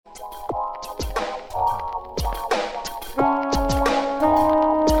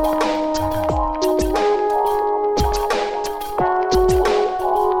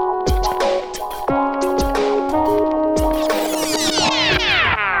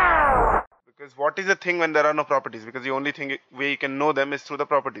what is the thing when there are no properties? Because the only thing way you can know them is through the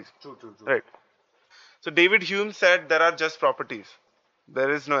properties. True, true, true. Right. So David Hume said there are just properties.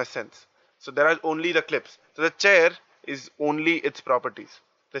 There is no essence. So there are only the clips. So the chair is only its properties.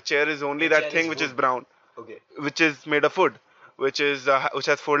 The chair is only The that chair thing is which wood. is brown, Okay. which is made of wood, which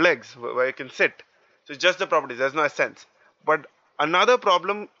has 4 legs where you can sit. So it's just the properties. There's no essence. But another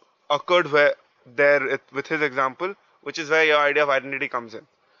problem occurred with his example, which is where your idea of identity comes in.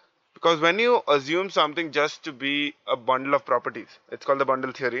 Because when you assume something just to be a bundle of properties, it's called the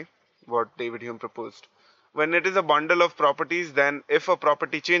bundle theory, what David Hume proposed. When it is a bundle of properties, then if a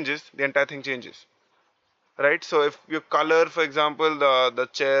property changes, the entire thing changes. Right? So if you color, for example, the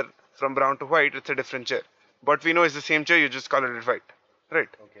chair from brown to white, it's a different chair. But we know it's the same chair, you just colored it white. Right?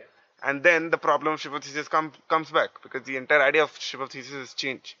 Okay. And then the problem of hypothesis comes back, because the entire idea of hypothesis is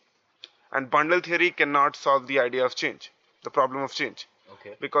change. And bundle theory cannot solve the idea of change, the problem of change.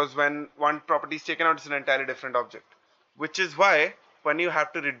 Okay. Because when one property is taken out, it's an entirely different object. Which is why when you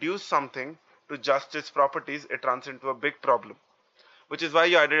have to reduce something to just its properties, it runs into a big problem. Which is why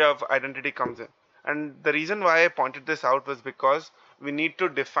your idea of identity comes in. And the reason why I pointed this out was because we need to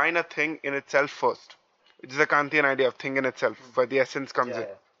define a thing in itself first. Which is a Kantian idea of thing in itself, where the essence comes in.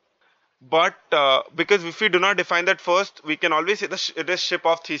 Yeah. But because if we do not define that first, we can always say it is ship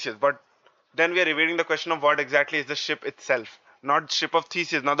of Theseus. But then we are evading the question of what exactly is the ship itself. Not ship of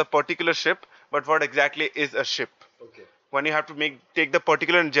Theseus, not the particular ship, but what exactly is a ship. Okay. When you have to take the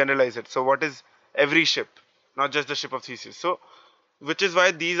particular and generalize it. So what is every ship, not just the ship of Theseus. So, which is why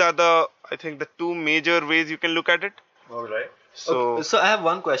these are I think the two major ways you can look at it. All right. So, Okay, so I have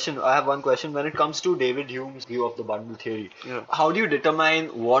one question. When it comes to David Hume's view of the bundle theory, yeah. how do you determine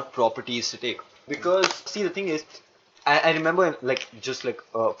what properties to take? Because see, the thing is, I remember just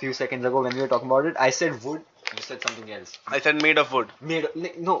a few seconds ago when we were talking about it, I said wood. You said something else. I said made of wood.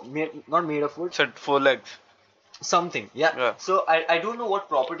 Not made of wood. Said 4 legs. Something, yeah. Yeah. So I don't know what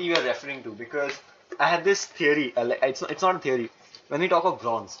property you are referring to, because I had this theory. It's not a theory. When we talk of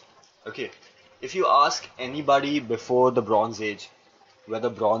bronze, okay, if you ask anybody before the Bronze Age whether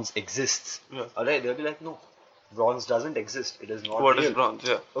bronze exists, Yeah. alright, they'll be like, no, bronze doesn't exist. It is not What real. is bronze?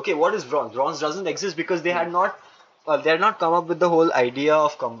 Yeah. Okay, what is bronze? Bronze doesn't exist because they had not come up with the whole idea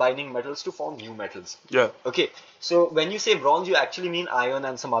of combining metals to form new metals. Yeah. Okay, so when you say bronze, you actually mean iron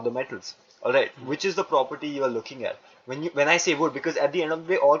and some other metals. Alright, which is the property you are looking at? When I say wood, because at the end of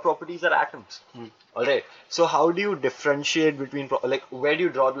the day, all properties are atoms. Alright, so how do you differentiate between, where do you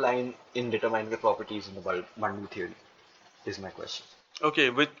draw the line in determining the properties in the bundle theory? Is my question. Okay,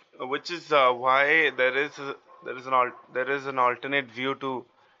 which is why there is an alternate view to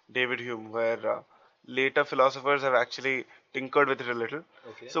David Hume, where later philosophers have actually tinkered with it a little.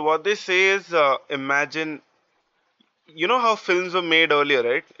 Okay. So what they say is, imagine, you know how films were made earlier,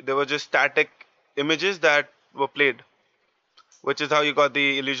 right? They were just static images that were played, which is how you got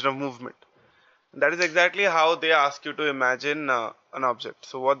the illusion of movement. And that is exactly how they ask you to imagine an object.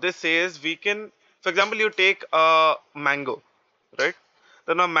 So what they say is, for example, you take a mango, right?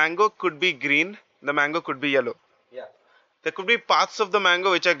 Then a mango could be green, the mango could be yellow. Yeah. There could be parts of the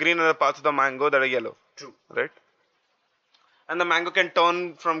mango which are green and other parts of the mango that are yellow. True. Right? And the mango can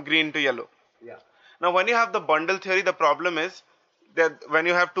turn from green to yellow. Yeah. Now, when you have the bundle theory, the problem is that when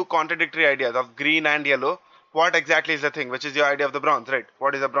you have two contradictory ideas of green and yellow, what exactly is the thing? Which is your idea of the bronze, right?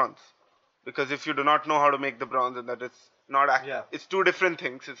 What is a bronze? Because if you do not know how to make the bronze, and that it's not it's two different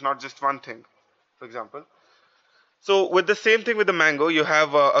things. It's not just one thing, for example. So with the same thing with the mango, you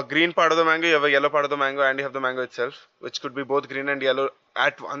have a green part of the mango, you have a yellow part of the mango, and you have the mango itself, which could be both green and yellow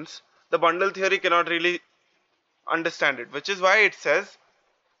at once. The bundle theory cannot really understand it, which is why it says,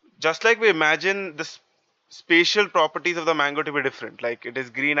 just like we imagine the spatial properties of the mango to be different, like it is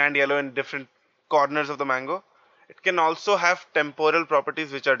green and yellow in different corners of the mango, it can also have temporal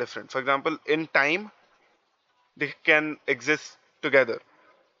properties which are different. For example, in time, they can exist together.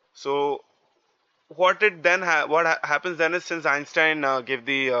 So what happens then is, since Einstein gave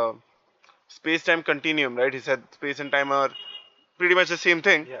the space-time continuum, right? He said space and time are pretty much the same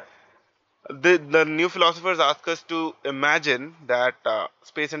thing. Yeah. The new philosophers ask us to imagine that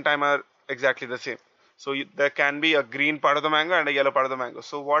space and time are exactly the same. So there can be a green part of the mango and a yellow part of the mango.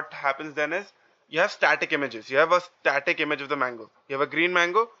 So what happens then is, you have static images. You have a static image of the mango. You have a green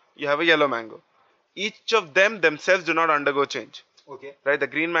mango, you have a yellow mango. Each of them themselves do not undergo change. Okay. Right? The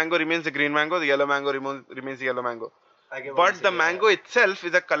green mango remains the green mango, the yellow mango remains the yellow mango. I get what But you're the saying, mango itself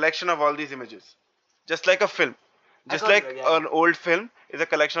is a collection of all these images. Just like a film. Just like an old film is a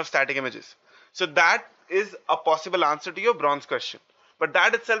collection of static images. So that is a possible answer to your bronze question. But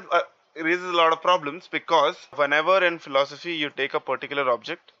that itself raises a lot of problems, because whenever in philosophy you take a particular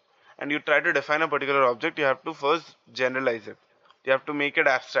object and you try to define a particular object, you have to first generalize it. You have to make it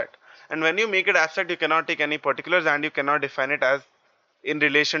abstract. And when you make it abstract, you cannot take any particulars and you cannot define it as in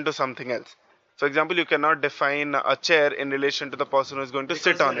relation to something else. For example, you cannot define a chair in relation to the person who is going to Because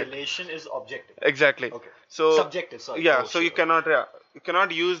sit on the it. relation is objective. Exactly. Okay. So Subjective, sorry. yeah, Oh, so shit, you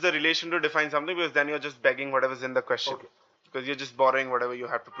cannot use the relation to define something, because then you're just begging whatever's in the question. Okay. Because you're just borrowing whatever you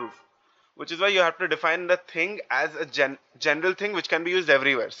have to prove. Which is why you have to define the thing as a general thing which can be used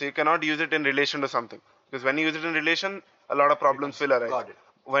everywhere. So you cannot use it in relation to something. Because when you use it in relation, a lot of problems will arise. Got it.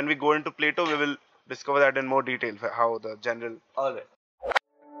 When we go into Plato, we will discover that in more detail, how the general Alright.